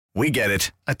We get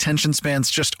it. Attention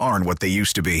spans just aren't what they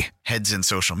used to be. Heads in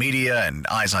social media and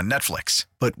eyes on Netflix.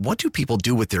 But what do people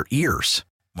do with their ears?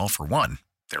 Well, for one,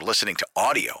 they're listening to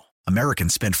audio.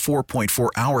 Americans spend 4.4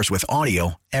 hours with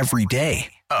audio every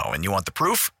day. Oh, and you want the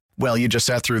proof? Well, you just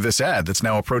sat through this ad that's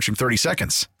now approaching 30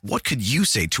 seconds. What could you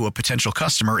say to a potential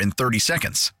customer in 30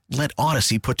 seconds? Let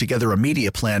Odyssey put together a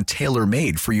media plan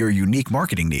tailor-made for your unique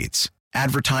marketing needs.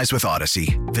 Advertise with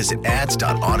Odyssey. Visit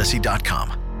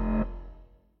ads.odyssey.com.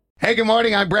 Hey, good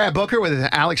morning. I'm Brad Booker with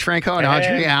Alex Franco and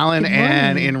Audrey Allen.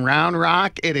 And in Round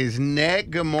Rock, it is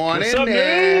Nick. Good morning, What's up,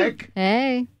 Nick.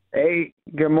 Hey. Hey,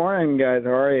 good morning, guys.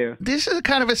 How are you? This is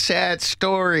kind of a sad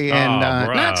story, and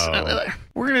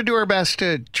we're going to do our best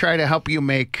to try to help you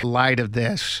make light of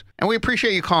this. And we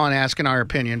appreciate you calling and asking our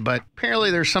opinion, but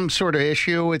apparently there's some sort of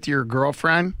issue with your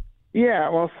girlfriend. Yeah,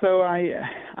 well, so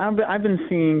I've been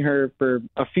seeing her for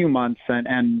a few months,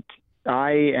 and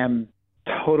I am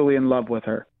totally in love with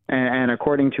her. And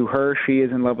according to her, she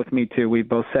is in love with me, too. We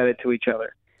both said it to each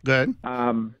other. Good.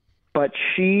 But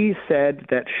she said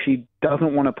that she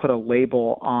doesn't want to put a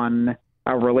label on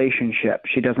our relationship.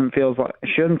 She doesn't feel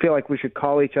like we should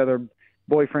call each other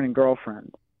boyfriend and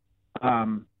girlfriend.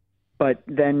 But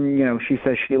then, she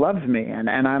says she loves me, and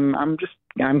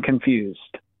I'm confused.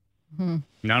 Hmm.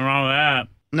 Nothing wrong with that.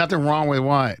 Nothing wrong with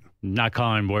what? Not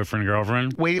calling boyfriend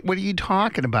girlfriend. Wait, what are you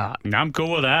talking about? I'm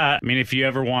cool with that. I mean, if you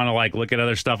ever want to look at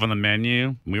other stuff on the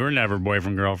menu, we were never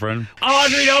boyfriend girlfriend.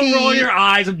 Audrey, don't roll your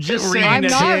eyes. I'm just saying I'm that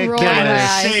not rolling my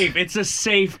it's eyes. safe. It's a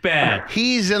safe bet.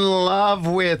 He's in love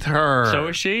with her. So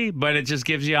is she, but it just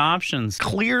gives you options.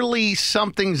 Clearly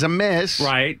something's amiss.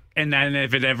 Right. And then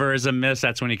if it ever is a miss,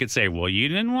 that's when you could say, well, you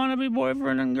didn't want to be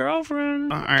boyfriend and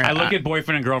girlfriend. I look at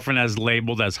boyfriend and girlfriend as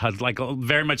labeled as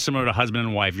very much similar to husband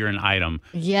and wife. You're an item.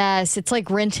 Yes, it's like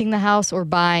renting the house or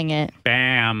buying it.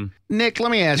 Bam. Nick,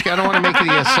 let me ask you. I don't want to make any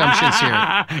assumptions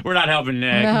here. We're not helping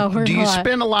Nick. No, we're Do you not.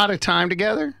 spend a lot of time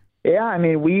together? Yeah, I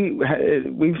mean,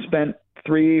 we've spent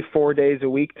 3-4 days a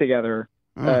week together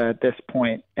at this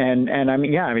point. And I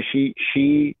mean,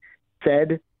 she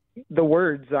said the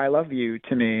words "I love you"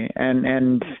 to me,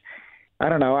 and I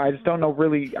don't know. I just don't know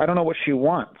really. I don't know what she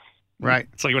wants. Right.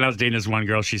 It's like when I was dating this one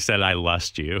girl, she said, I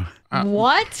lust you.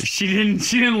 What? She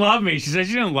didn't love me. She said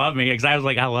she didn't love me because I was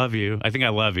like, I love you. I think I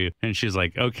love you. And she's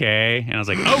like, okay. And I was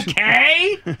like,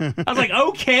 okay? I was like,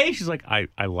 okay. She's like, I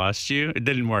lust you. It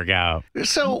didn't work out.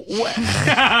 So,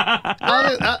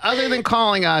 other than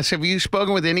calling us, have you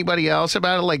spoken with anybody else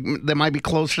about it, that might be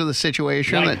closer to the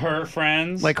situation? Like her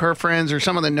friends? Like her friends or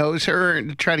someone that knows her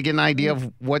to try to get an idea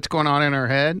of what's going on in her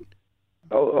head?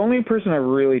 The only person I've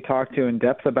really talked to in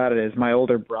depth about it is my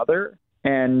older brother,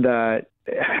 and I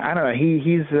don't know.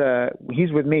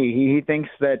 He's with me. He thinks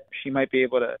that she might be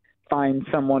able to find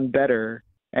someone better,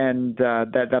 and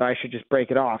that I should just break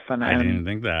it off. And I didn't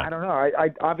think that. I don't know.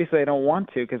 I obviously I don't want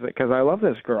to because I love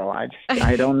this girl. I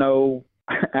don't know.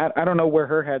 I don't know where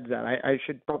her head's at. I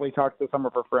should probably talk to some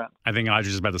of her friends. I think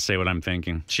Audrey's about to say what I'm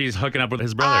thinking. She's hooking up with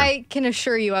his brother. I can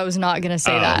assure you I was not going to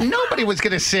say that. Nobody was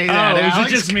going to say that, Oh, Alex. is it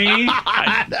just me?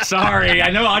 Sorry. I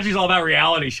know Audrey's all about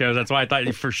reality shows. That's why I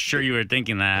thought for sure you were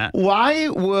thinking that. Why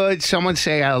would someone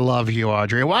say I love you,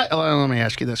 Audrey? Let me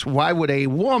ask you this. Why would a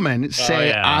woman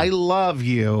say I love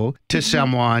you to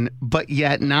someone, but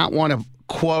yet not want to,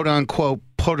 quote unquote,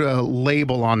 put a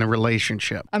label on the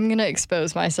relationship? I'm going to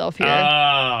expose myself here.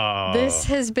 Oh. This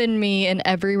has been me in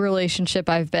every relationship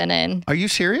I've been in. Are you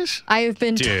serious? I have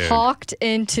been Dude. talked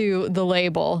into the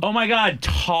label. Oh my God.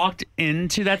 Talked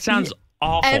into? That sounds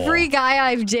awful. Every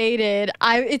guy I've dated,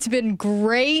 it's been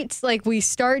great. Like, we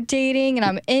start dating and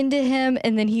I'm into him,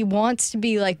 and then he wants to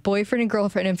be like boyfriend and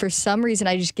girlfriend, and for some reason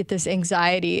I just get this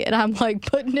anxiety and I'm like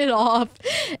putting it off,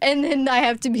 and then I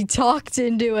have to be talked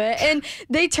into it, and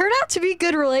they turn out to be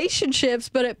good relationships.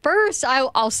 But at first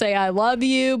I'll say I love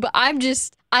you, but I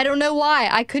don't know why.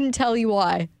 I couldn't tell you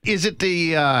why. Is it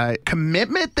the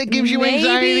commitment that gives you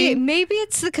anxiety? Maybe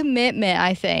it's the commitment,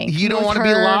 I think. You don't with want to be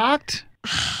her. locked?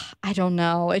 I don't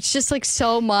know. It's just like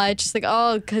so much. It's like,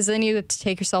 because then you have to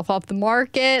take yourself off the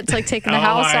market. It's like taking the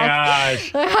house off.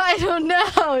 Gosh. I don't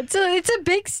know. It's a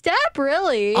big step,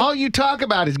 really. All you talk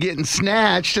about is getting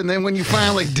snatched, and then when you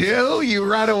finally do, you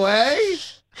run away?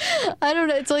 I don't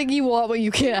know. It's like you want what you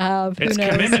can't have. Who It's knows?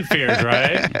 commitment fears,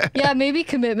 right? Yeah, maybe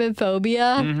commitment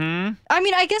phobia. Mm-hmm. I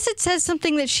mean, I guess it says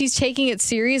something that she's taking it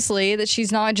seriously, that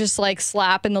she's not just like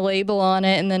slapping the label on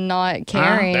it and then not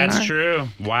caring. That's true.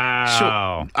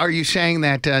 Wow. So, are you saying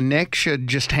that Nick should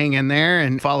just hang in there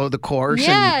and follow the course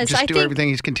Yes, and just I do think- everything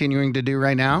he's continuing to do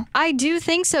right now? I do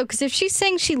think so, because if she's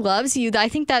saying she loves you, I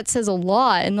think that says a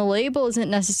lot, and the label isn't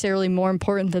necessarily more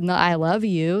important than the I love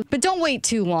you. But don't wait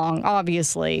too long,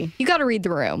 obviously. honestly. You got to read the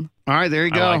room. All right, there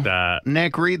you go. I like that.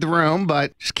 Nick, read the room,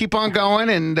 but just keep on going.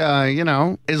 And,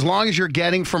 as long as you're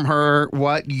getting from her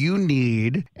what you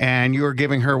need and you're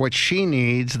giving her what she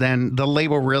needs, then the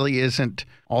label really isn't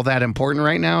all that important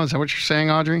right now. Is that what you're saying,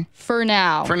 Audrey? For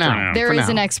now. There is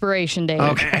an expiration date.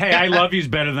 Okay. Hey, I love you's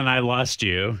better than I lost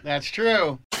you. That's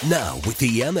true. Now, with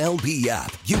the MLB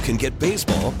app, you can get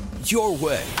baseball your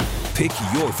way. Pick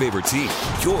your favorite team,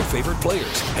 your favorite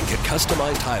players, and get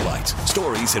customized highlights,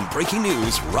 stories, and breaking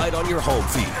news right on your home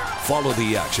feed. Follow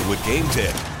the action with Game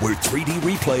 10, where 3D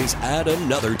replays add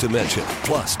another dimension.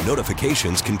 Plus,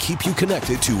 notifications can keep you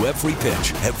connected to every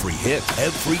pitch, every hit,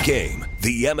 every game.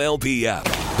 The MLB app.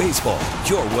 Baseball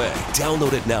your way.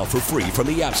 Download it now for free from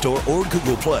the App Store or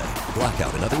Google Play.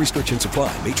 Blackout and other restrictions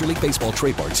apply. Major League Baseball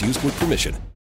trademarks used with permission.